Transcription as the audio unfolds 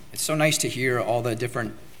It's so nice to hear all the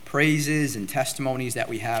different praises and testimonies that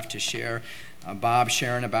we have to share. Bob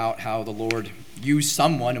sharing about how the Lord used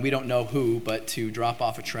someone, and we don't know who, but to drop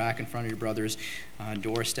off a track in front of your brother's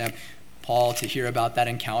doorstep. Paul, to hear about that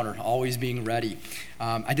encounter, always being ready.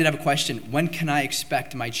 I did have a question. When can I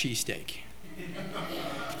expect my cheesesteak?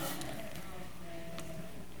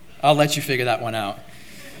 I'll let you figure that one out.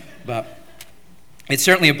 But it's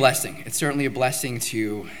certainly a blessing. It's certainly a blessing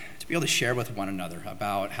to be able to share with one another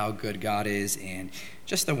about how good God is and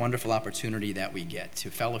just the wonderful opportunity that we get to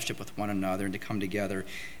fellowship with one another and to come together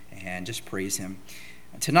and just praise Him.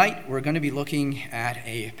 Tonight, we're going to be looking at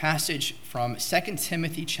a passage from 2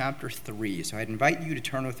 Timothy chapter 3. So I'd invite you to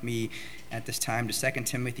turn with me at this time to 2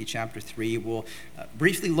 Timothy chapter 3. We'll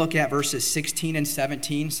briefly look at verses 16 and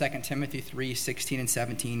 17, 2 Timothy 3, 16 and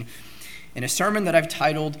 17, in a sermon that I've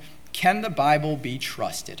titled, Can the Bible Be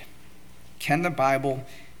Trusted? Can the Bible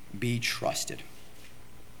be trusted?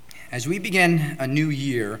 As we begin a new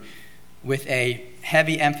year with a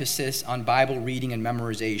heavy emphasis on Bible reading and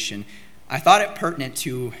memorization, I thought it pertinent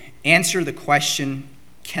to answer the question,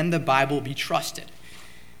 can the Bible be trusted?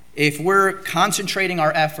 If we're concentrating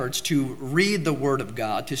our efforts to read the Word of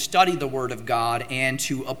God, to study the Word of God, and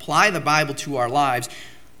to apply the Bible to our lives,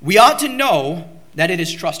 we ought to know that it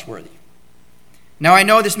is trustworthy. Now, I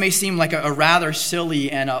know this may seem like a rather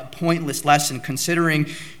silly and a pointless lesson, considering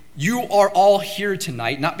you are all here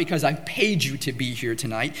tonight, not because I've paid you to be here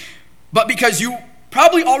tonight, but because you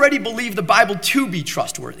probably already believe the Bible to be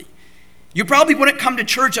trustworthy. You probably wouldn't come to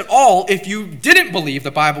church at all if you didn't believe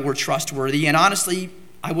the Bible were trustworthy, and honestly,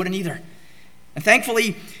 I wouldn't either. And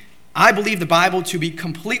thankfully, I believe the Bible to be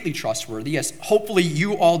completely trustworthy, as hopefully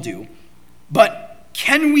you all do. But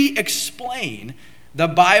can we explain the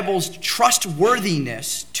Bible's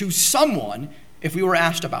trustworthiness to someone if we were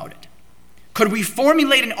asked about it? Could we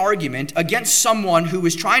formulate an argument against someone who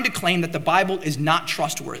is trying to claim that the Bible is not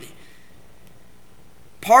trustworthy?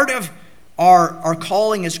 Part of our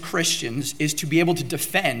calling as Christians is to be able to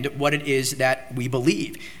defend what it is that we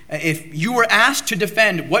believe. If you were asked to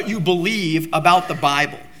defend what you believe about the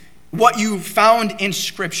Bible, what you found in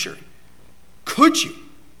Scripture, could you?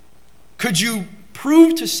 Could you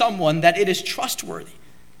prove to someone that it is trustworthy?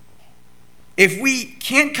 If we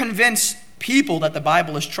can't convince people that the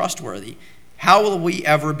Bible is trustworthy, how will we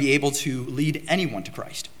ever be able to lead anyone to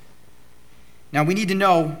Christ? Now, we need to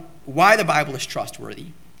know why the Bible is trustworthy.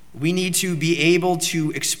 We need to be able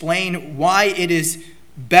to explain why it is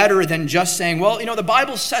better than just saying, well, the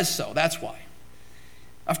Bible says so, that's why.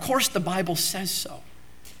 Of course the Bible says so.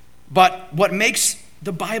 But what makes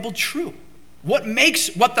the Bible true? What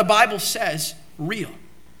makes what the Bible says real?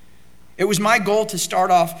 It was my goal to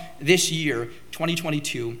start off this year,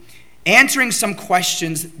 2022, answering some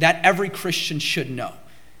questions that every Christian should know.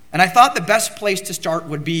 And I thought the best place to start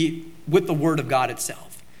would be with the Word of God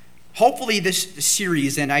itself. Hopefully this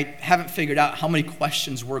series, and I haven't figured out how many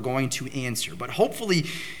questions we're going to answer, but hopefully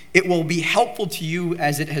it will be helpful to you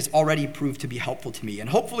as it has already proved to be helpful to me. And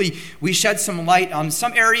hopefully we shed some light on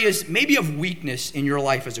some areas maybe of weakness in your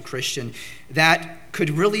life as a Christian that could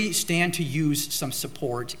really stand to use some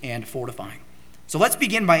support and fortifying. So let's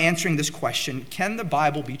begin by answering this question, can the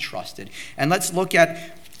Bible be trusted? And let's look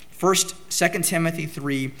at 2 Timothy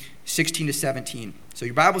 3, 16 to 17. So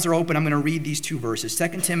your Bibles are open. I'm going to read these two verses.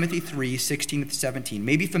 2 Timothy 3, 16 to 17.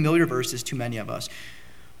 Maybe familiar verses to many of us.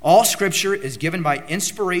 All Scripture is given by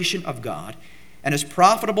inspiration of God and is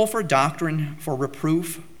profitable for doctrine, for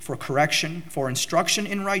reproof, for correction, for instruction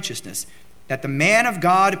in righteousness, that the man of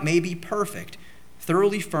God may be perfect,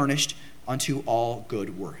 thoroughly furnished unto all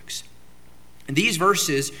good works. And these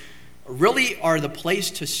verses really are the place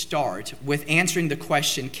to start with answering the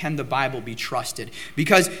question, can the Bible be trusted?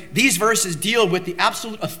 Because these verses deal with the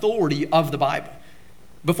absolute authority of the Bible.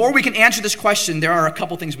 Before we can answer this question, there are a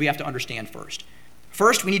couple things we have to understand first.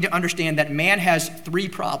 First, we need to understand that man has three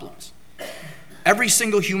problems. Every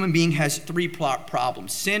single human being has three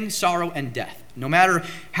problems: sin, sorrow, and death. No matter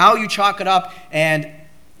how you chalk it up and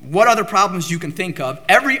what other problems you can think of,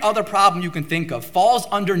 every other problem you can think of falls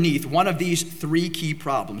underneath one of these three key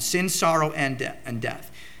problems: sin, sorrow, and death.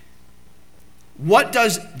 What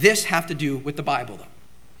does this have to do with the Bible, though?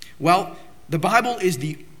 Well, the Bible is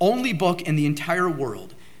the only book in the entire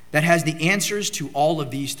world that has the answers to all of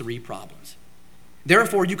these three problems.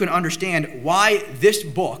 Therefore, you can understand why this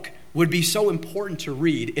book would be so important to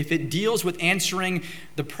read if it deals with answering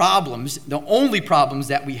the problems, the only problems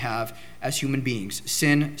that we have as human beings: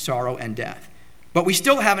 sin, sorrow, and death. But we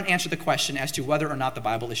still haven't answered the question as to whether or not the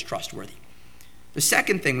Bible is trustworthy. The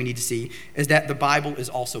second thing we need to see is that the Bible is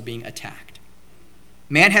also being attacked.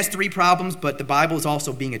 Man has three problems, but the Bible is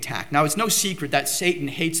also being attacked. Now, it's no secret that Satan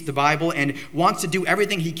hates the Bible and wants to do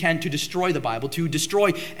everything he can to destroy the Bible, to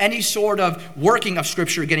destroy any sort of working of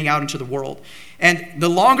Scripture getting out into the world. And the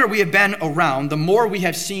longer we have been around, the more we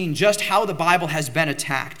have seen just how the Bible has been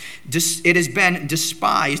attacked. It has been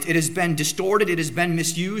despised, it has been distorted, it has been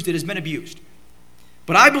misused, it has been abused.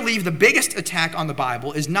 But I believe the biggest attack on the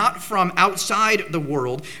Bible is not from outside the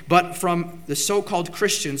world, but from the so-called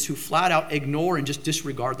Christians who flat out ignore and just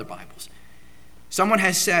disregard the Bibles. Someone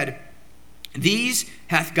has said, "These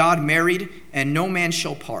hath God married, and no man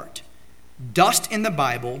shall part. Dust in the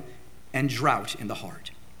Bible, and drought in the heart."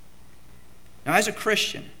 Now, as a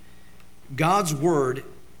Christian, God's word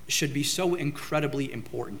should be so incredibly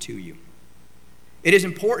important to you. It is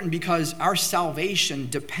important because our salvation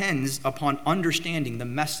depends upon understanding the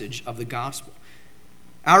message of the gospel.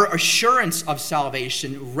 Our assurance of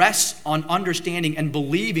salvation rests on understanding and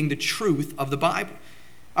believing the truth of the Bible.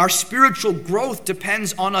 Our spiritual growth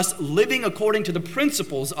depends on us living according to the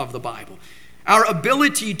principles of the Bible. Our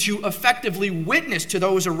ability to effectively witness to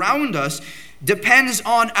those around us depends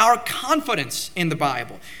on our confidence in the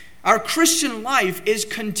Bible. Our Christian life is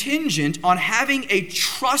contingent on having a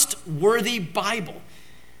trustworthy Bible.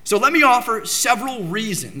 So let me offer several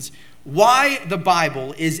reasons why the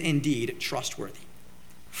Bible is indeed trustworthy.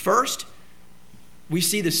 First, we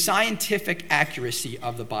see the scientific accuracy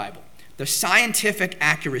of the Bible. The scientific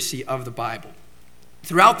accuracy of the Bible.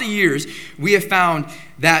 Throughout the years, we have found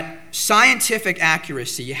that scientific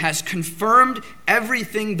accuracy has confirmed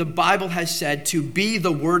everything the Bible has said to be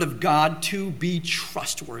the Word of God, to be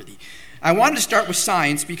trustworthy. I wanted to start with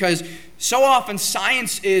science because so often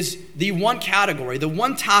science is the one category, the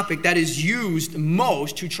one topic that is used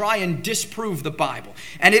most to try and disprove the Bible.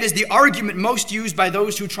 And it is the argument most used by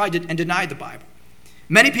those who try to and deny the Bible.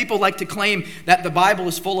 Many people like to claim that the Bible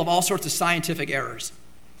is full of all sorts of scientific errors.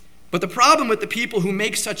 But the problem with the people who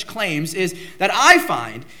make such claims is that I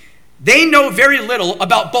find they know very little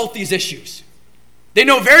about both these issues. They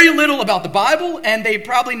know very little about the Bible, and they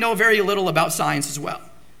probably know very little about science as well.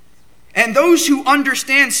 And those who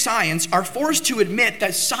understand science are forced to admit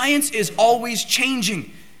that science is always changing.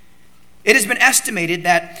 It has been estimated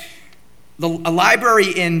that a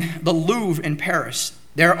library in the Louvre in Paris,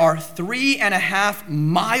 there are 3.5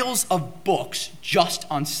 miles of books just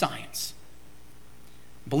on science.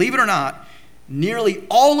 Believe it or not, nearly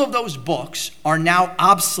all of those books are now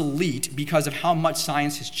obsolete because of how much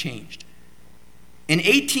science has changed. In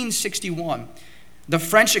 1861, the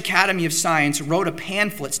French Academy of Science wrote a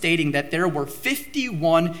pamphlet stating that there were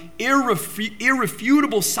 51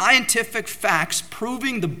 irrefutable scientific facts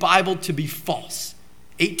proving the Bible to be false.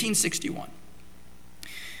 1861.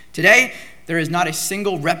 Today, there is not a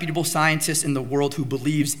single reputable scientist in the world who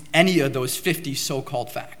believes any of those 50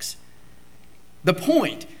 so-called facts. The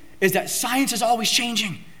point is that science is always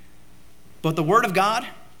changing, but the Word of God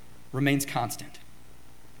remains constant.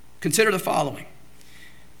 Consider the following.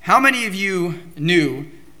 How many of you knew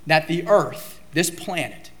that the Earth, this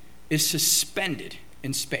planet, is suspended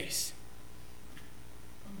in space?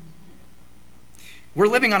 We're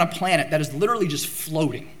living on a planet that is literally just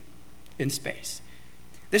floating in space.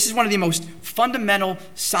 This is one of the most fundamental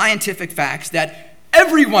scientific facts that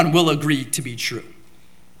everyone will agree to be true.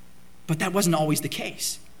 But that wasn't always the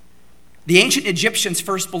case. The ancient Egyptians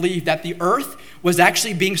first believed that the earth was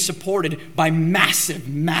actually being supported by massive,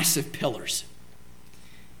 massive pillars.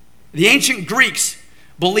 The ancient Greeks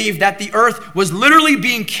believed that the earth was literally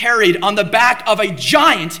being carried on the back of a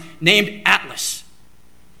giant named Atlas.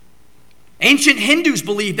 Ancient Hindus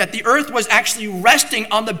believed that the earth was actually resting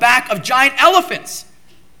on the back of giant elephants.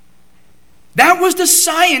 That was the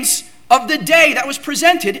science of the day that was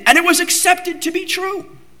presented, and it was accepted to be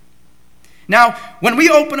true. Now, when we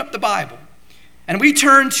open up the Bible and we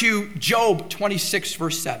turn to Job 26,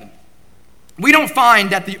 verse 7, we don't find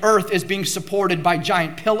that the earth is being supported by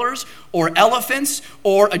giant pillars or elephants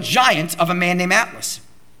or a giant of a man named Atlas.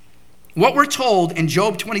 What we're told in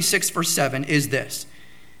Job 26, verse 7 is this.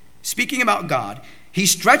 Speaking about God, He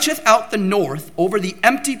stretcheth out the north over the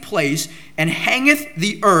empty place and hangeth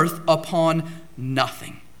the earth upon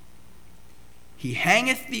nothing. He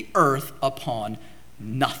hangeth the earth upon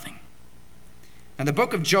nothing. Now, the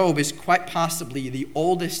book of Job is quite possibly the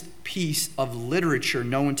oldest piece of literature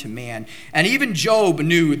known to man. And even Job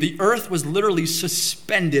knew the earth was literally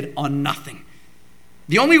suspended on nothing.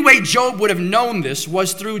 The only way Job would have known this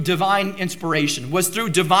was through divine inspiration, was through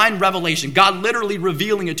divine revelation, God literally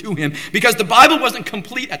revealing it to him, because the Bible wasn't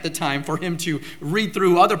complete at the time for him to read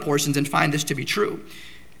through other portions and find this to be true.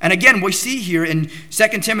 And again, we see here in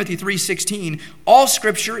 2 Timothy 3:16, all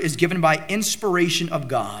scripture is given by inspiration of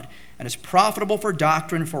God and is profitable for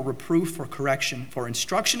doctrine, for reproof, for correction, for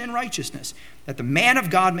instruction in righteousness, that the man of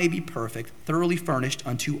God may be perfect, thoroughly furnished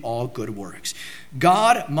unto all good works.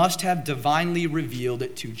 God must have divinely revealed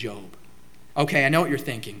it to Job. Okay, I know what you're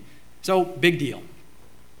thinking. So, big deal.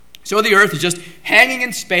 So the earth is just hanging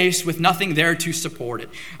in space with nothing there to support it.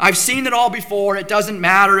 I've seen it all before. It doesn't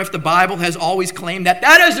matter if the Bible has always claimed that.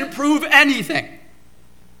 That doesn't prove anything.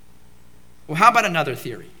 Well, how about another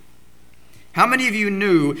theory? How many of you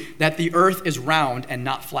knew that the earth is round and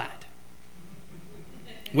not flat?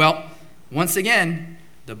 Well, once again,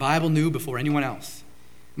 the Bible knew before anyone else.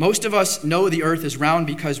 Most of us know the earth is round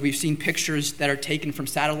because we've seen pictures that are taken from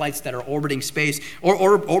satellites that are orbiting space or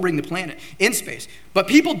orbiting the planet in space. But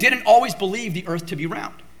people didn't always believe the earth to be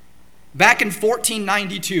round. Back in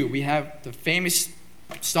 1492, we have the famous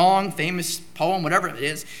song, famous poem, whatever it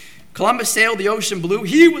is. Columbus sailed the ocean blue.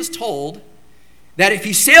 He was told that if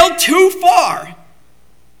he sailed too far,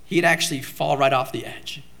 he'd actually fall right off the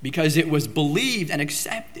edge because it was believed and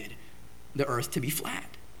accepted the earth to be flat.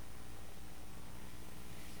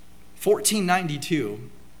 1492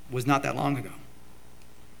 was not that long ago.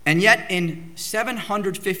 And yet in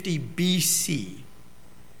 750 BC,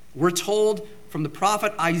 we're told from the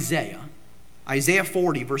prophet Isaiah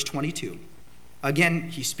 40, verse 22. Again,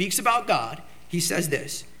 he speaks about God. He says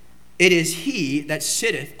this, "It is he that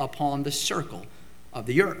sitteth upon the circle of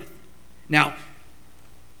the earth." Now,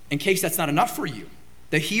 in case that's not enough for you,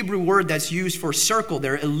 the Hebrew word that's used for circle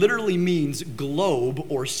there, it literally means globe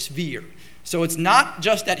or sphere. So it's not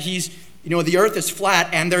just that the earth is flat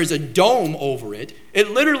and there's a dome over it. It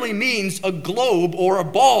literally means a globe or a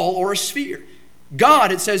ball or a sphere.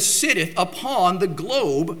 God, it says, sitteth upon the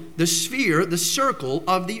globe, the sphere, the circle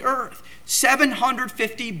of the earth.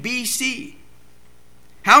 750 BC.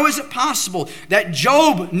 How is it possible that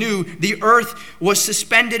Job knew the earth was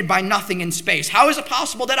suspended by nothing in space? How is it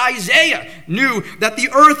possible that Isaiah knew that the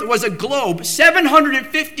earth was a globe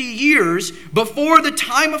 750 years before the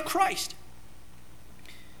time of Christ?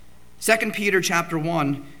 2 Peter chapter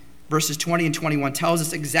 1, verses 20 and 21 tells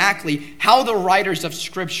us exactly how the writers of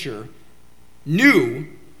Scripture knew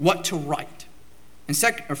what to write. In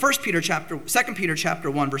 2 Peter chapter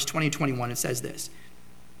 1, verse 20 and 21, it says this,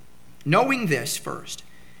 "Knowing this first,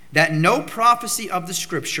 that no prophecy of the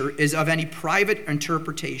Scripture is of any private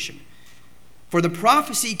interpretation. For the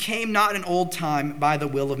prophecy came not in old time by the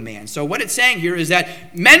will of man." So what it's saying here is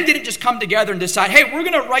that men didn't just come together and decide, hey, we're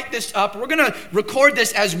going to write this up. We're going to record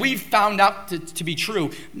this as we've found out to be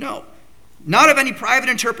true. No, not of any private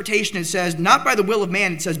interpretation, it says, not by the will of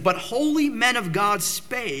man, it says, but holy men of God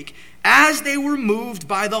spake as they were moved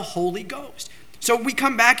by the Holy Ghost. So we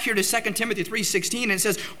come back here to 2 Timothy 3:16, and it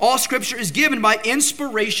says, all Scripture is given by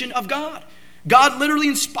inspiration of God. God literally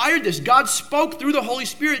inspired this. God spoke through the Holy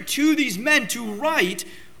Spirit to these men to write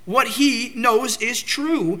what he knows is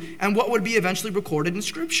true and what would be eventually recorded in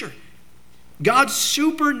Scripture. God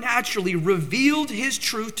supernaturally revealed his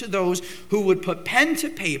truth to those who would put pen to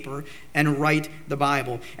paper and write the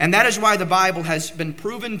Bible. And that is why the Bible has been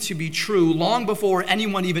proven to be true long before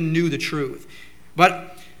anyone even knew the truth.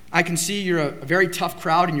 But I can see you're a very tough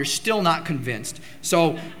crowd and you're still not convinced.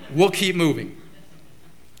 So we'll keep moving.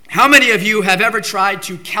 How many of you have ever tried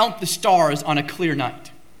to count the stars on a clear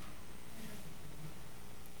night?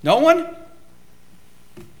 No one?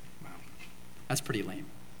 Wow, that's pretty lame.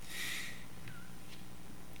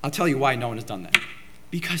 I'll tell you why no one has done that.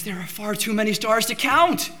 Because there are far too many stars to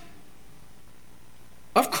count.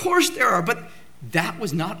 Of course there are, but that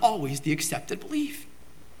was not always the accepted belief.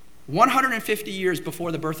 150 years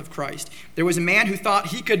before the birth of Christ, there was a man who thought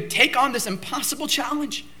he could take on this impossible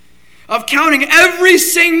challenge of counting every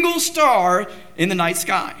single star in the night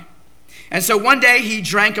sky. And so one day he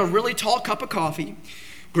drank a really tall cup of coffee,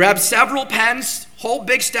 grabbed several pens, whole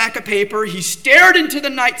big stack of paper. He stared into the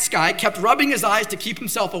night sky, kept rubbing his eyes to keep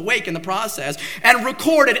himself awake in the process, and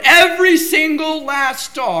recorded every single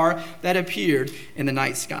last star that appeared in the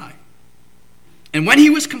night sky. And when he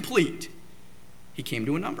was complete, he came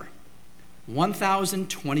to a number.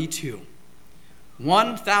 1,022.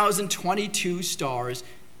 1,022 stars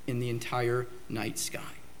in the entire night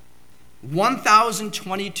sky.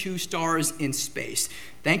 1,022 stars in space.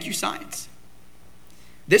 Thank you, science.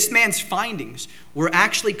 This man's findings were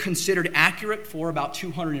actually considered accurate for about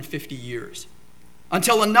 250 years,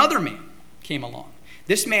 until another man came along.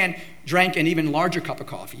 This man drank an even larger cup of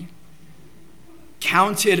coffee,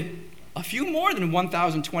 counted a few more than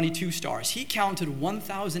 1,022 stars. He counted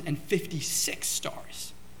 1,056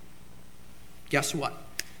 stars. Guess what?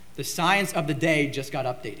 The science of the day just got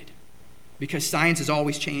updated, because science is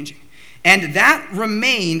always changing. And that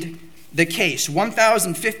remained the case,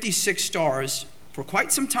 1,056 stars for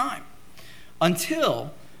quite some time.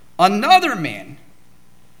 until another man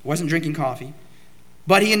wasn't drinking coffee,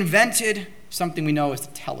 but he invented something we know as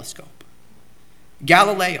the telescope.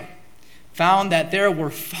 Galileo found that there were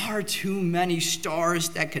far too many stars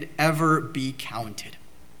that could ever be counted.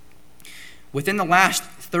 Within the last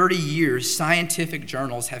 30 years, scientific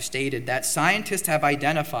journals have stated that scientists have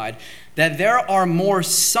identified that there are more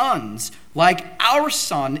suns like our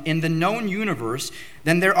sun in the known universe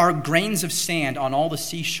than there are grains of sand on all the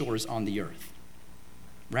seashores on the earth.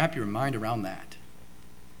 Wrap your mind around that.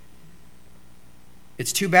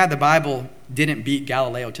 It's too bad the Bible didn't beat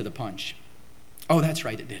Galileo to the punch. Oh, that's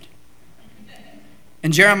right, it did.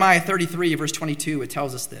 In Jeremiah 33, verse 22, it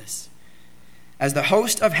tells us this. As the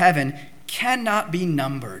host of heaven cannot be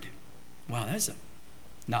numbered. Wow, that's a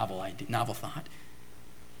novel thought.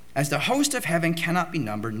 As the host of heaven cannot be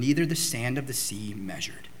numbered, neither the sand of the sea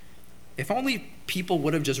measured. If only people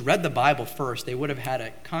would have just read the Bible first, they would have had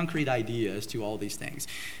a concrete idea as to all these things.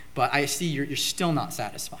 But I see you're still not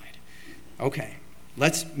satisfied. Okay,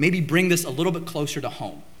 let's maybe bring this a little bit closer to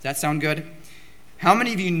home. Does that sound good? How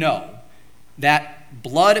many of you know that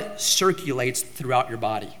blood circulates throughout your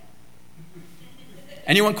body?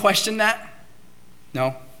 Anyone question that?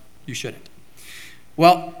 No? You shouldn't.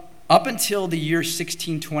 Well, up until the year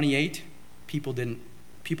 1628, people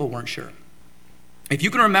weren't sure. If you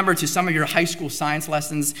can remember to some of your high school science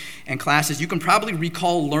lessons and classes, you can probably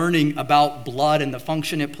recall learning about blood and the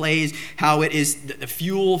function it plays, how it is the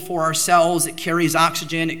fuel for our cells, it carries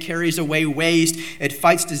oxygen, it carries away waste, it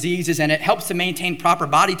fights diseases, and it helps to maintain proper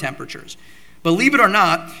body temperatures. Believe it or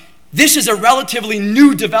not, this is a relatively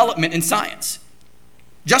new development in science.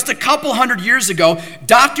 Just a couple hundred years ago,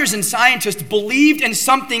 doctors and scientists believed in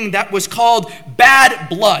something that was called bad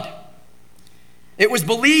blood. It was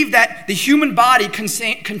believed that the human body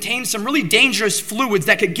contains some really dangerous fluids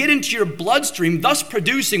that could get into your bloodstream, thus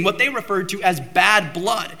producing what they referred to as bad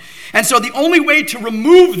blood. And so the only way to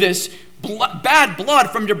remove this bad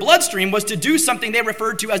blood from your bloodstream was to do something they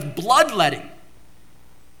referred to as bloodletting.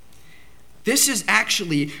 This is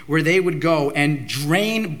actually where they would go and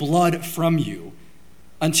drain blood from you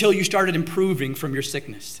until you started improving from your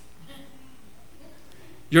sickness.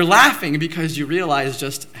 You're laughing because you realize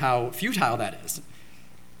just how futile that is.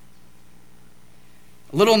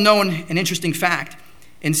 A little known and interesting fact,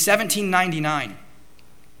 in 1799,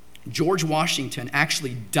 George Washington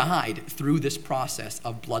actually died through this process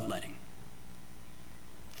of bloodletting.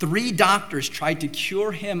 3 doctors tried to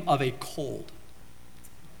cure him of a cold.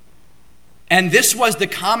 And this was the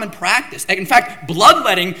common practice. In fact,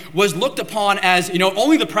 bloodletting was looked upon as,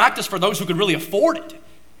 only the practice for those who could really afford it.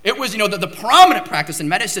 It was, the prominent practice in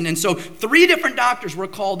medicine. And so 3 different doctors were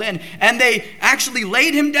called in, and they actually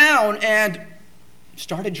laid him down and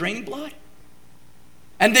started draining blood.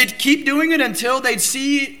 And they'd keep doing it until they'd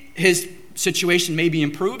see his situation maybe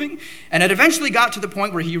improving. And it eventually got to the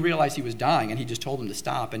point where he realized he was dying, and he just told them to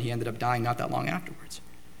stop, and he ended up dying not that long afterwards.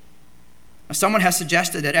 Someone has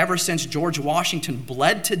suggested that ever since George Washington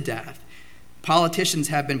bled to death, politicians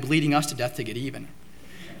have been bleeding us to death to get even.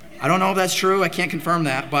 I don't know if that's true. I can't confirm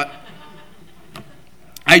that. But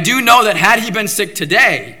I do know that had he been sick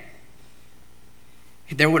today,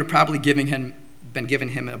 they would have probably been giving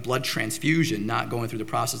him a blood transfusion, not going through the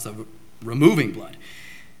process of removing blood.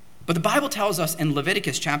 But the Bible tells us in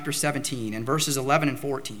Leviticus chapter 17 and verses 11 and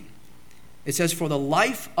 14, it says, "For the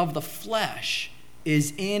life of the flesh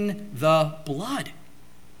is in the blood.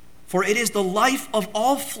 For it is the life of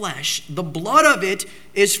all flesh. The blood of it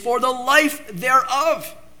is for the life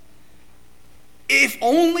thereof." If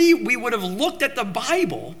only we would have looked at the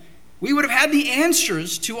Bible, we would have had the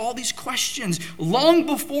answers to all these questions. Long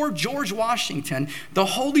before George Washington, the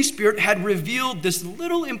Holy Spirit had revealed this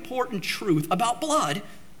little important truth about blood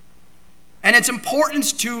and its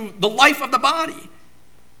importance to the life of the body.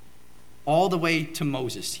 All the way to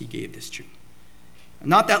Moses, he gave this truth.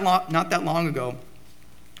 Not that long ago,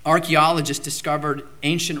 archaeologists discovered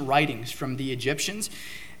ancient writings from the Egyptians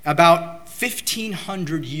about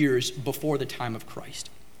 1,500 years before the time of Christ,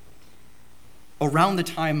 around the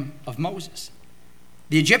time of Moses.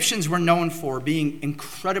 The Egyptians were known for being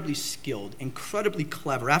incredibly skilled, incredibly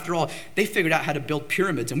clever. After all, they figured out how to build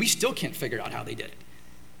pyramids, and we still can't figure out how they did it.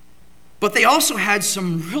 But they also had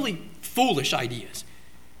some really foolish ideas.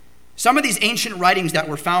 Some of these ancient writings that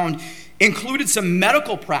were found included some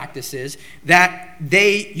medical practices that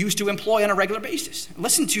they used to employ on a regular basis.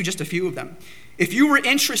 Listen to just a few of them. If you were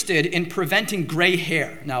interested in preventing gray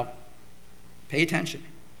hair, now pay attention.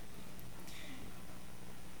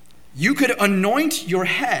 You could anoint your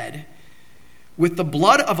head with the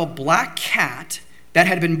blood of a black cat that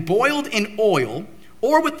had been boiled in oil,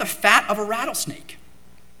 or with the fat of a rattlesnake.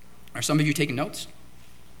 Are some of you taking notes?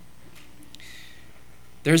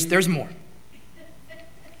 There's more.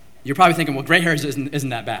 You're probably thinking, well, gray hairs isn't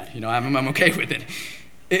that bad. I'm okay with it.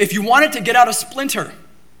 If you wanted to get out a splinter,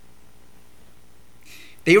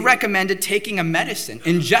 they recommended taking a medicine,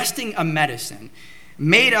 ingesting a medicine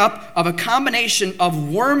made up of a combination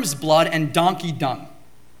of worm's blood and donkey dung.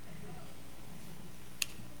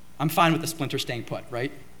 I'm fine with the splinter staying put,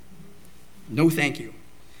 right? No thank you.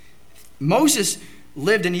 Moses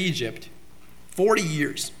lived in Egypt 40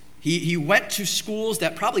 years. He went to schools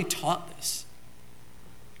that probably taught this.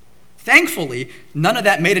 Thankfully, none of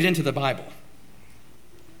that made it into the Bible.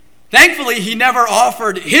 Thankfully, he never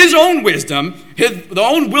offered his own wisdom, the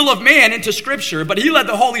own will of man into Scripture, but he let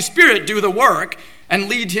the Holy Spirit do the work and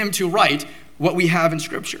lead him to write what we have in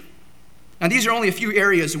Scripture. Now, these are only a few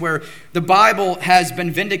areas where the Bible has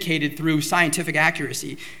been vindicated through scientific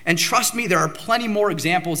accuracy. And trust me, there are plenty more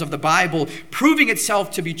examples of the Bible proving itself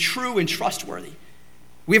to be true and trustworthy.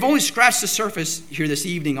 We've only scratched the surface here this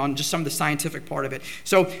evening on just some of the scientific part of it.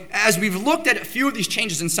 So as we've looked at a few of these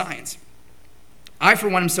changes in science, I, for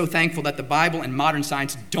one, am so thankful that the Bible and modern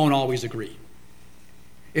science don't always agree.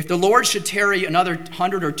 If the Lord should tarry another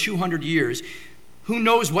 100 or 200 years, who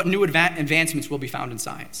knows what new advancements will be found in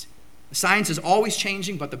science? Science is always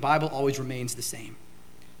changing, but the Bible always remains the same.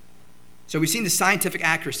 So we've seen the scientific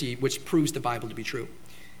accuracy, which proves the Bible to be true.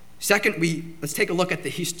 Second, let's take a look at the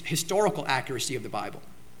historical accuracy of the Bible.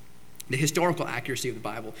 The historical accuracy of the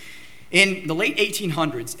Bible. In the late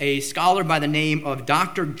 1800s, a scholar by the name of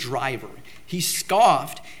Dr. Driver, he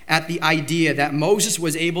scoffed at the idea that Moses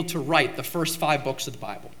was able to write the first 5 books of the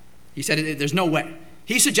Bible. He said, there's no way.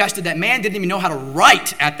 He suggested that man didn't even know how to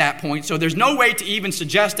write at that point, so there's no way to even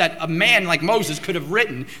suggest that a man like Moses could have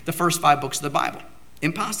written the first 5 books of the Bible.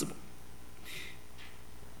 Impossible.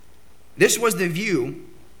 This was the view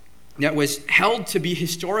that was held to be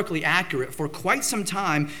historically accurate for quite some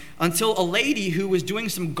time until a lady who was doing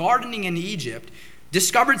some gardening in Egypt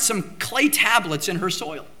discovered some clay tablets in her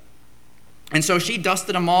soil. And so she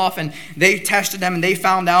dusted them off, and they tested them, and they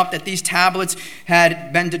found out that these tablets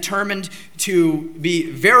had been determined to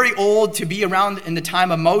be very old, to be around in the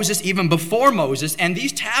time of Moses, even before Moses. And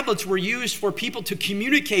these tablets were used for people to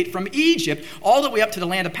communicate from Egypt all the way up to the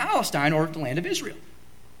land of Palestine or the land of Israel.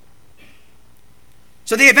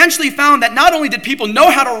 So they eventually found that not only did people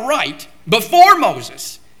know how to write before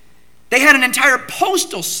Moses, they had an entire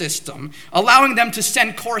postal system allowing them to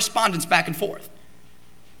send correspondence back and forth.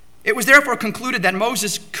 It was therefore concluded that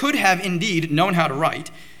Moses could have indeed known how to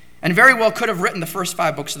write, and very well could have written the first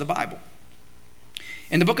 5 books of the Bible.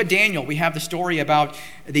 In the book of Daniel, we have the story about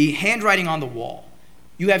the handwriting on the wall.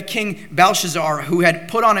 You have King Belshazzar, who had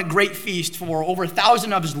put on a great feast for over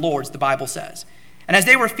 1,000 of his lords, the Bible says. And as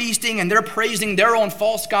they were feasting and they're praising their own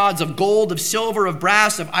false gods of gold, of silver, of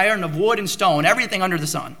brass, of iron, of wood and stone, everything under the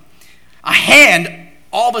sun, a hand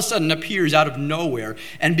all of a sudden appears out of nowhere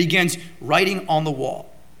and begins writing on the wall.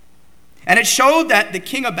 And it showed that the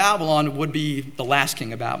king of Babylon would be the last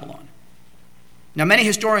king of Babylon. Now, many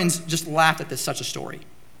historians just laughed at such a story,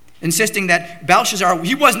 insisting that Belshazzar,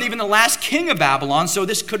 he wasn't even the last king of Babylon, so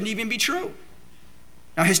this couldn't even be true.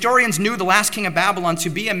 Now, historians knew the last king of Babylon to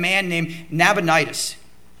be a man named Nabonidus.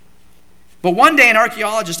 But one day, an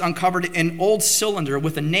archaeologist uncovered an old cylinder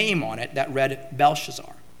with a name on it that read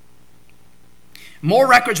Belshazzar. More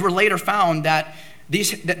records were later found that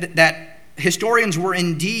historians were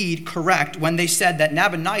indeed correct when they said that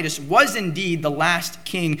Nabonidus was indeed the last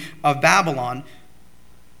king of Babylon,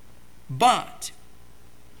 but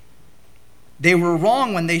they were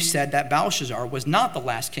wrong when they said that Belshazzar was not the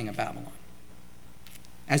last king of Babylon.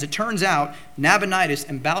 As it turns out, Nabonidus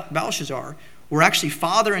and Belshazzar were actually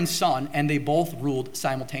father and son, and they both ruled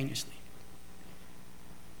simultaneously.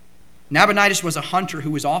 Nabonidus was a hunter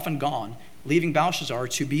who was often gone, leaving Belshazzar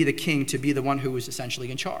to be the king, to be the one who was essentially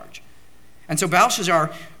in charge. And so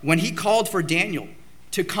Belshazzar, when he called for Daniel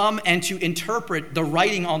to come and to interpret the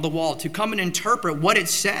writing on the wall, to come and interpret what it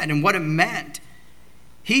said and what it meant,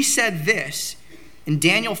 he said this in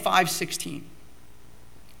Daniel 5:16.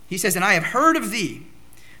 He says, "And I have heard of thee,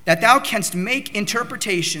 that thou canst make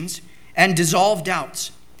interpretations and dissolve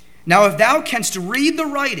doubts. Now if thou canst read the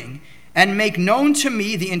writing and make known to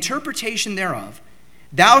me the interpretation thereof,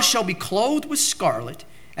 thou shalt be clothed with scarlet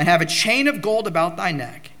and have a chain of gold about thy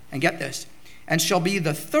neck." And get this, "and shall be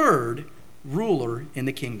the 3rd ruler in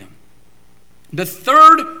the kingdom." The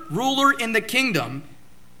 3rd ruler in the kingdom,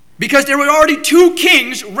 because there were already 2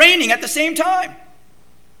 kings reigning at the same time.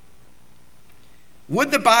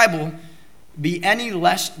 Would the Bible be any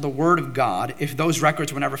less the word of God if those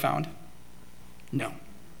records were never found? No.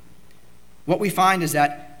 What we find is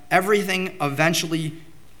that everything eventually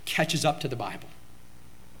catches up to the Bible.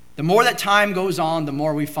 The more that time goes on, the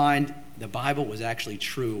more we find the Bible was actually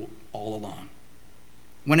true all along.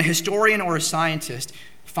 When a historian or a scientist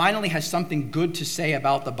finally has something good to say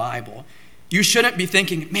about the Bible, you shouldn't be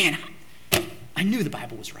thinking, man, I knew the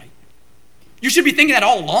Bible was right. You should be thinking that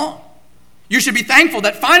all along. You should be thankful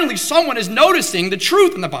that finally someone is noticing the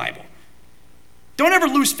truth in the Bible. Don't ever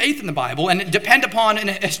lose faith in the Bible and depend upon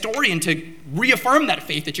a historian to reaffirm that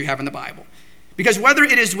faith that you have in the Bible. Because whether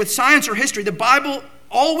it is with science or history, the Bible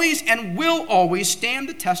always and will always stand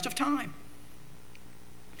the test of time.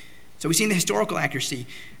 So we've seen the historical accuracy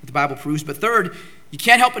that the Bible proves. But third, you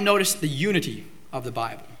can't help but notice the unity of the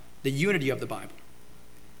Bible. The unity of the Bible.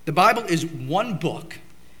 The Bible is one book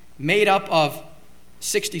made up of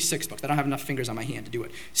 66 books. I don't have enough fingers on my hand to do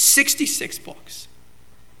it. 66 books,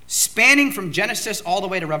 spanning from Genesis all the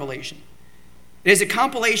way to Revelation. It is a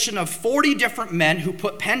compilation of 40 different men who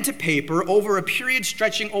put pen to paper over a period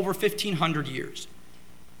stretching over 1,500 years.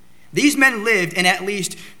 These men lived in at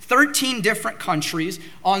least 13 different countries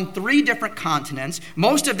on 3 different continents.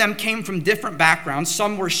 Most of them came from different backgrounds.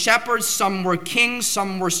 Some were shepherds, some were kings,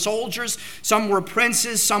 some were soldiers, some were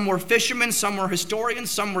princes, some were fishermen, some were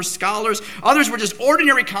historians, some were scholars. Others were just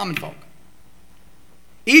ordinary common folk.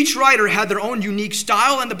 Each writer had their own unique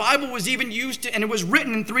style, and the Bible was even used, and it was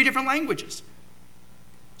written in 3 different languages.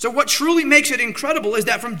 So what truly makes it incredible is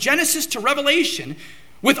that from Genesis to Revelation,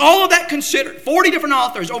 with all of that considered, 40 different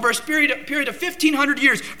authors over a period of 1,500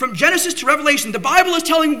 years, from Genesis to Revelation, the Bible is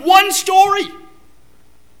telling one story.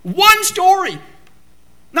 One story.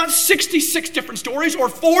 Not 66 different stories or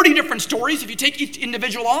 40 different stories if you take each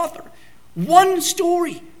individual author. One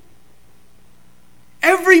story.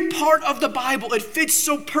 Every part of the Bible, it fits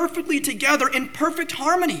so perfectly together in perfect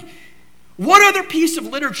harmony. What other piece of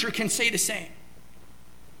literature can say the same?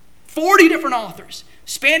 40 different authors,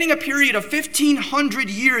 spanning a period of 1,500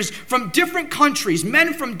 years from different countries,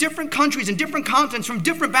 men from different countries and different continents, from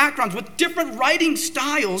different backgrounds, with different writing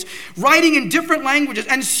styles, writing in different languages,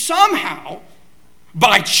 and somehow,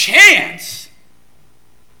 by chance,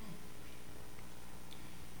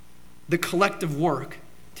 the collective work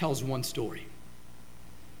tells one story.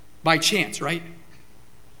 By chance, right?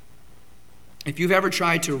 If you've ever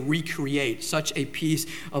tried to recreate such a piece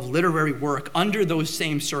of literary work under those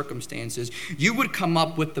same circumstances, you would come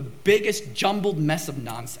up with the biggest jumbled mess of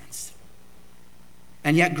nonsense.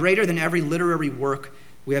 And yet, greater than every literary work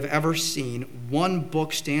we have ever seen, one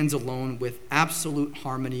book stands alone with absolute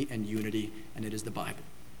harmony and unity, and it is the Bible.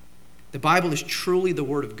 The Bible is truly the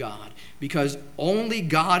Word of God, because only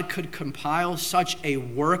God could compile such a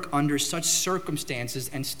work under such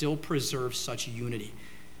circumstances and still preserve such unity.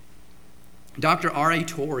 Dr. R.A.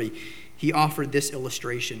 Torrey, he offered this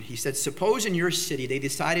illustration. He said, suppose in your city they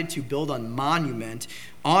decided to build a monument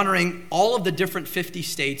honoring all of the different 50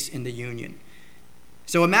 states in the Union.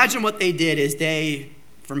 So imagine what they did is they,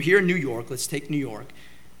 from here in New York, let's take New York,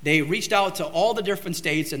 they reached out to all the different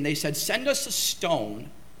states and they said, send us a stone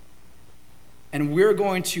and we're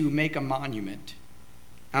going to make a monument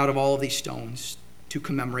out of all of these stones to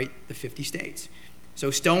commemorate the 50 states. So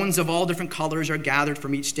stones of all different colors are gathered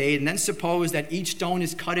from each state, and then suppose that each stone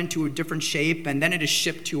is cut into a different shape, and then it is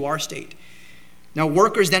shipped to our state. Now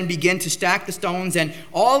workers then begin to stack the stones, and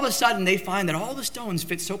all of a sudden they find that all the stones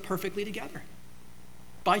fit so perfectly together.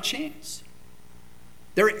 By chance.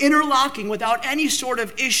 They're interlocking without any sort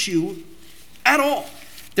of issue at all.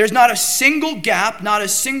 There's not a single gap, not a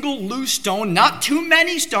single loose stone, not too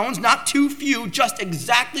many stones, not too few, just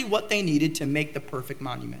exactly what they needed to make the perfect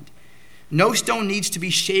monument. No stone needs to be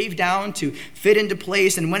shaved down to fit into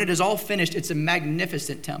place, and when it is all finished, it's a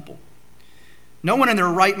magnificent temple. No one in their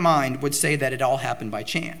right mind would say that it all happened by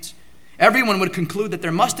chance. Everyone would conclude that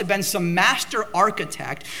there must have been some master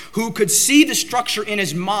architect who could see the structure in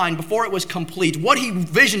his mind before it was complete, what he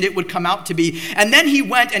visioned it would come out to be. And then he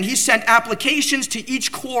went and he sent applications to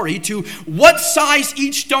each quarry to what size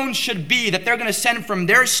each stone should be that they're going to send from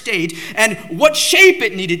their state and what shape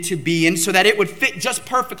it needed to be in so that it would fit just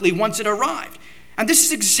perfectly once it arrived. And this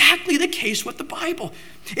is exactly the case with the Bible.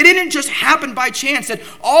 It didn't just happen by chance that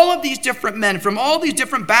all of these different men from all these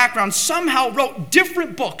different backgrounds somehow wrote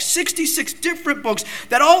different books, 66 different books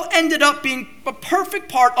that all ended up being a perfect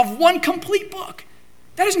part of one complete book.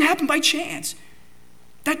 That doesn't happen by chance.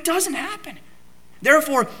 That doesn't happen.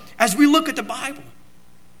 Therefore, as we look at the Bible,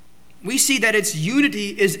 we see that its unity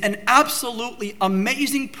is an absolutely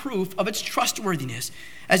amazing proof of its trustworthiness,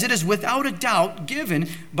 as it is without a doubt given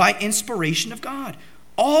by inspiration of God.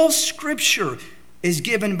 All Scripture is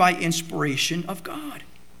given by inspiration of God.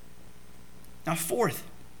 Now, fourth,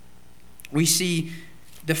 we see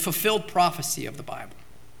the fulfilled prophecy of the Bible.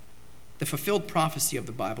 the fulfilled prophecy of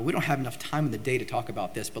the Bible. We don't have enough time in the day to talk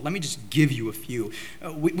about this, but let me just give you a few.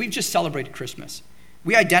 We've just celebrated Christmas.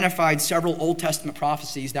 We identified several Old Testament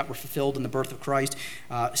prophecies that were fulfilled in the birth of Christ.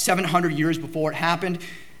 700 years before it happened,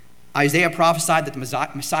 Isaiah prophesied that the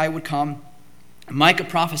Messiah would come. Micah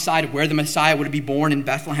prophesied where the Messiah would be born in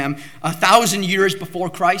Bethlehem. 1,000 years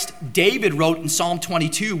before Christ, David wrote in Psalm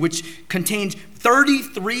 22, which contains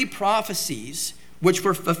 33 prophecies which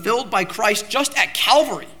were fulfilled by Christ just at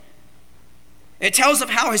Calvary. It tells of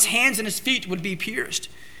how his hands and his feet would be pierced,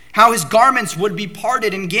 how his garments would be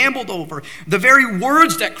parted and gambled over. The very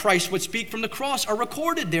words that Christ would speak from the cross are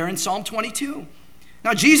recorded there in Psalm 22.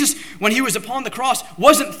 Now, Jesus, when he was upon the cross,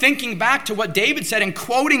 wasn't thinking back to what David said and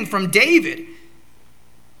quoting from David.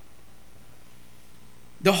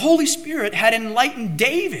 The Holy Spirit had enlightened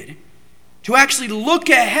David to actually look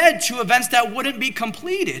ahead to events that wouldn't be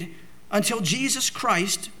completed until Jesus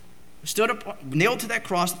Christ stood up, nailed to that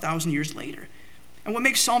cross 1,000 years later. And what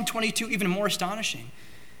makes Psalm 22 even more astonishing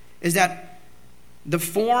is that the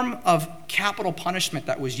form of capital punishment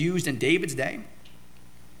that was used in David's day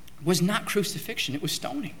was not crucifixion, it was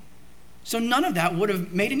stoning. So none of that would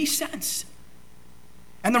have made any sense.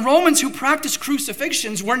 And the Romans who practiced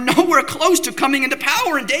crucifixions were nowhere close to coming into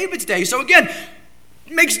power in David's day. So again,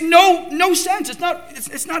 it makes no sense.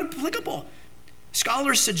 It's not applicable.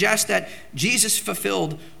 Scholars suggest that Jesus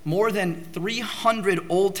fulfilled more than 300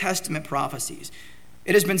 Old Testament prophecies.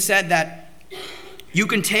 It has been said that you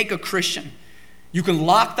can take a Christian, you can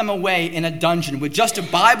lock them away in a dungeon with just a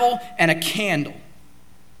Bible and a candle,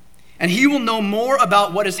 and he will know more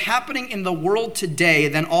about what is happening in the world today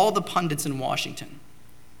than all the pundits in Washington.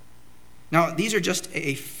 Now, these are just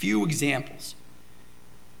a few examples,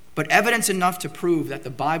 but evidence enough to prove that the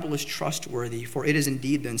Bible is trustworthy, for it is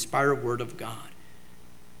indeed the inspired word of God.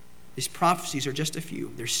 These prophecies are just a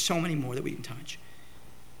few. There's so many more that we can touch.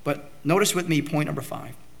 But notice with me point number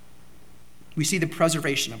 5. We see the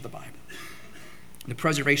preservation of the Bible. The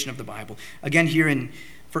preservation of the Bible. Again, here in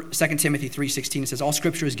 2 Timothy 3:16, it says, all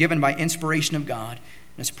Scripture is given by inspiration of God,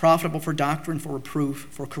 and is profitable for doctrine, for reproof,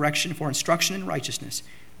 for correction, for instruction in righteousness,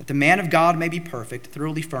 that the man of God may be perfect,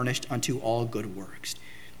 thoroughly furnished unto all good works.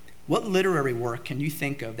 What literary work can you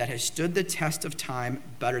think of that has stood the test of time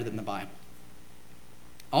better than the Bible?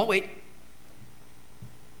 I'll wait.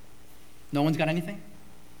 No one's got anything?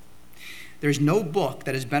 There's no book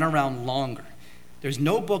that has been around longer. There's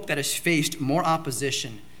no book that has faced more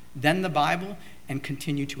opposition than the Bible and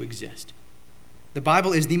continue to exist. The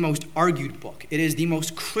Bible is the most argued book. It is the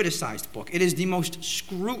most criticized book. It is the most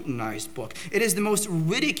scrutinized book. It is the most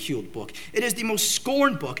ridiculed book. It is the most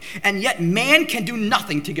scorned book. And yet man can do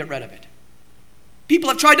nothing to get rid of it. People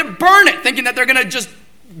have tried to burn it, thinking that they're going to just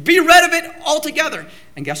be rid of it altogether.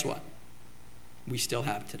 And guess what? We still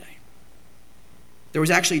have it today. There was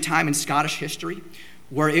actually a time in Scottish history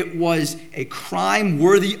where it was a crime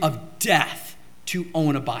worthy of death to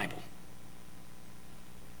own a Bible.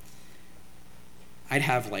 I'd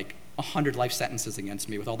have like 100 life sentences against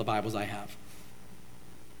me with all the Bibles I have.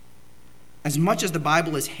 As much as the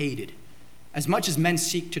Bible is hated, as much as men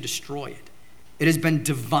seek to destroy it, it has been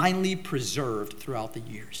divinely preserved throughout the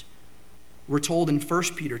years. We're told in 1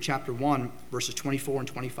 Peter chapter 1, verses 24 and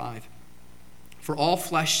 25, for all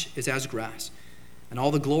flesh is as grass, and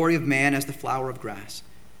all the glory of man as the flower of grass.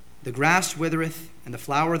 The grass withereth, and the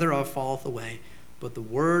flower thereof falleth away, but the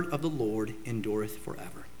word of the Lord endureth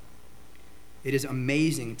forever. It is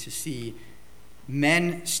amazing to see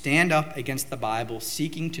men stand up against the Bible,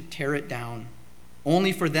 seeking to tear it down,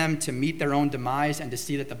 only for them to meet their own demise and to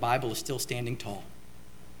see that the Bible is still standing tall.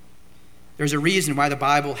 There's a reason why the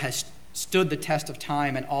Bible has stood the test of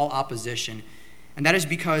time and all opposition, and that is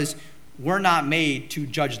because we're not made to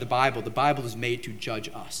judge the Bible. The Bible is made to judge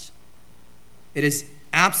us. It is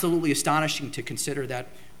absolutely astonishing to consider that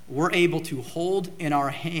we're able to hold in our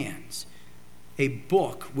hands a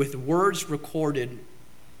book with words recorded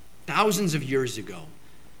thousands of years ago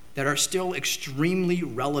that are still extremely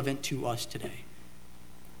relevant to us today.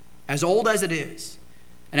 As old as it is,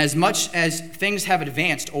 and as much as things have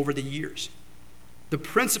advanced over the years, the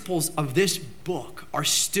principles of this book are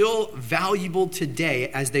still valuable today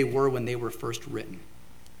as they were when they were first written.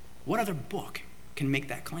 What other book can make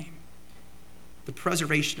that claim? The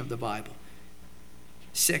preservation of the Bible.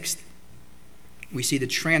 Sixth, we see the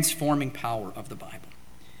transforming power of the Bible.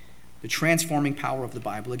 The transforming power of the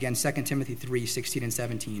Bible. Again, 2 Timothy 3:16 and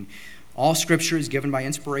 17. All Scripture is given by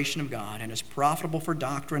inspiration of God and is profitable for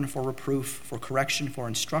doctrine, for reproof, for correction, for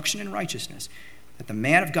instruction in righteousness, that the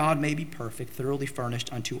man of God may be perfect, thoroughly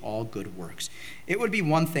furnished unto all good works. It would be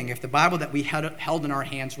one thing if the Bible that we held in our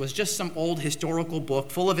hands was just some old historical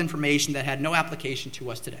book full of information that had no application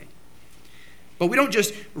to us today. But we don't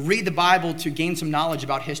just read the Bible to gain some knowledge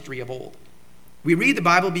about history of old. We read the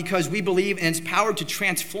Bible because we believe in its power to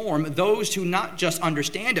transform those who not just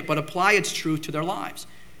understand it, but apply its truth to their lives.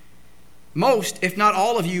 Most, if not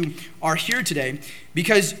all of you, are here today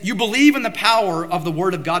because you believe in the power of the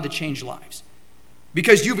Word of God to change lives,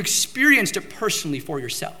 because you've experienced it personally for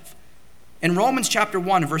yourself. In Romans chapter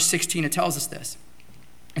 1, verse 16, it tells us this.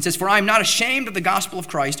 It says, "For I am not ashamed of the gospel of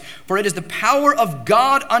Christ, for it is the power of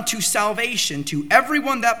God unto salvation to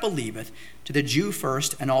everyone that believeth, to the Jew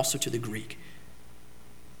first and also to the Greek."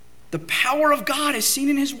 The power of God is seen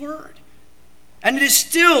in his word. And it is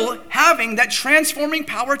still having that transforming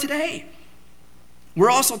power today. We're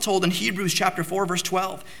also told in Hebrews chapter 4, verse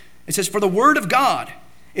 12, it says, "For the word of God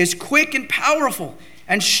is quick and powerful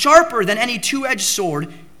and sharper than any two-edged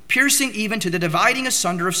sword, piercing even to the dividing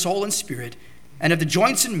asunder of soul and spirit, and of the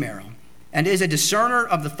joints and marrow, and is a discerner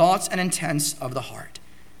of the thoughts and intents of the heart."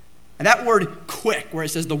 And that word quick, where it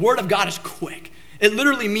says the word of God is quick, it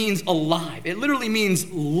literally means alive. It literally means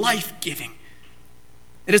life-giving.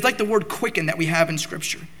 It is like the word quicken that we have in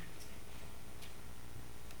Scripture.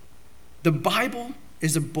 The Bible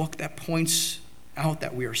is a book that points out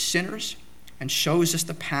that we are sinners and shows us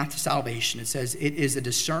the path to salvation. It says it is a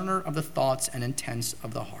discerner of the thoughts and intents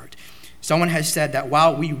of the heart. Someone has said that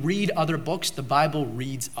while we read other books, the Bible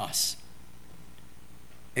reads us.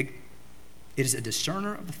 It is a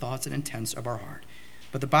discerner of the thoughts and intents of our heart.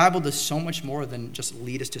 But the Bible does so much more than just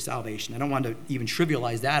lead us to salvation. I don't want to even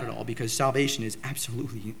trivialize that at all, because salvation is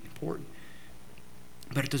absolutely important.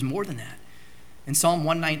 But it does more than that. In Psalm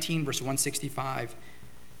 119, verse 165,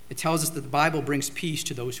 it tells us that the Bible brings peace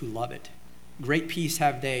to those who love it. "Great peace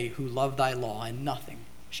have they who love thy law, and nothing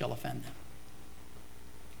shall offend them."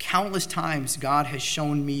 Countless times God has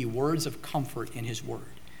shown me words of comfort in his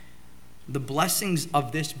word. The blessings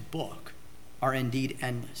of this book are indeed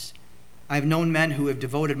endless. I've known men who have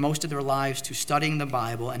devoted most of their lives to studying the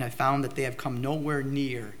Bible and have found that they have come nowhere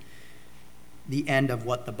near the end of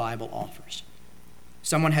what the Bible offers.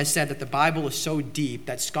 Someone has said that the Bible is so deep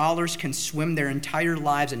that scholars can swim their entire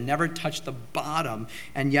lives and never touch the bottom,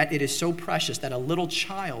 and yet it is so precious that a little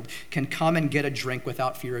child can come and get a drink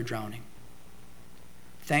without fear of drowning.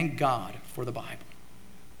 Thank God for the Bible.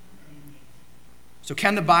 So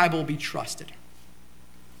can the Bible be trusted?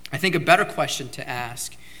 I think a better question to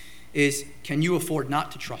ask is, can you afford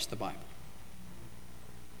not to trust the Bible?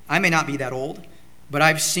 I may not be that old, but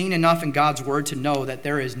I've seen enough in God's word to know that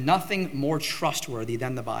there is nothing more trustworthy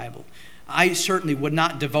than the Bible. I certainly would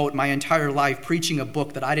not devote my entire life preaching a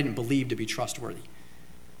book that I didn't believe to be trustworthy.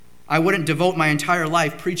 I wouldn't devote my entire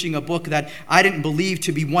life preaching a book that I didn't believe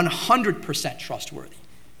to be 100% trustworthy.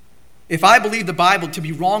 If I believe the Bible to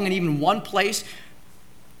be wrong in even one place,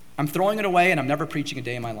 I'm throwing it away and I'm never preaching a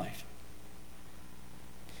day in my life.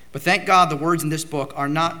 But thank God the words in this book are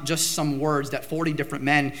not just some words that 40 different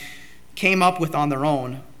men came up with on their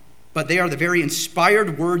own, but they are the very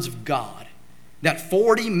inspired words of God that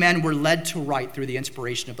 40 men were led to write through the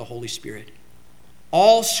inspiration of the Holy Spirit.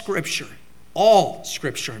 All Scripture,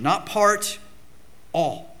 not part,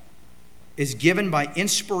 all, is given by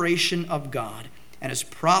inspiration of God and is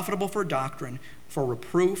profitable for doctrine, for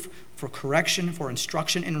reproof, for correction, for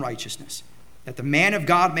instruction in righteousness, that the man of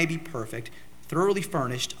God may be perfect, thoroughly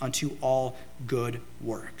furnished unto all good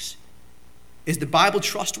works. Is the Bible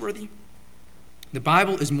trustworthy? The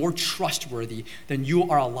Bible is more trustworthy than you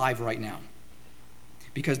are alive right now,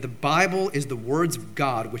 because the Bible is the words of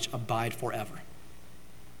God which abide forever.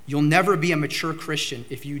 You'll never be a mature Christian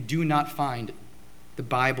if you do not find the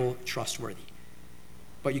Bible trustworthy.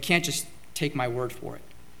 But you can't just take my word for it.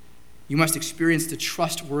 You must experience the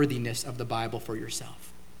trustworthiness of the Bible for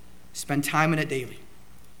yourself. Spend time in it daily.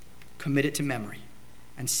 Commit it to memory.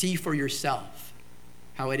 And see for yourself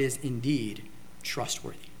how it is indeed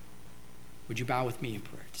trustworthy. Would you bow with me in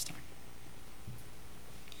prayer at this time?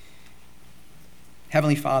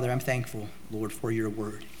 Heavenly Father, I'm thankful, Lord, for your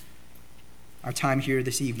word. Our time here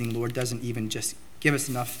this evening, Lord, doesn't even just give us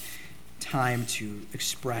enough time to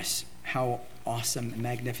express how awesome,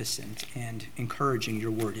 magnificent, and encouraging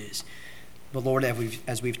your word is. But Lord,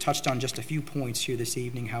 as we've touched on just a few points here this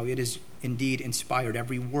evening, how it is indeed inspired,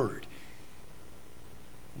 every word.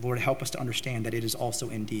 Lord, help us to understand that it is also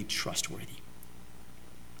indeed trustworthy.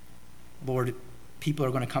 Lord, people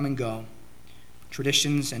are going to come and go.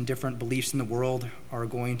 Traditions and different beliefs in the world are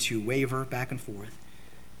going to waver back and forth.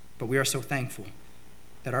 But we are so thankful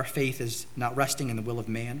that our faith is not resting in the will of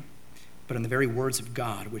man, but in the very words of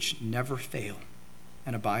God, which never fail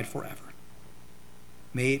and abide forever.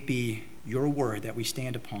 May it be your word that we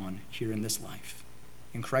stand upon here in this life.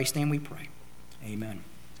 In Christ's name we pray. Amen.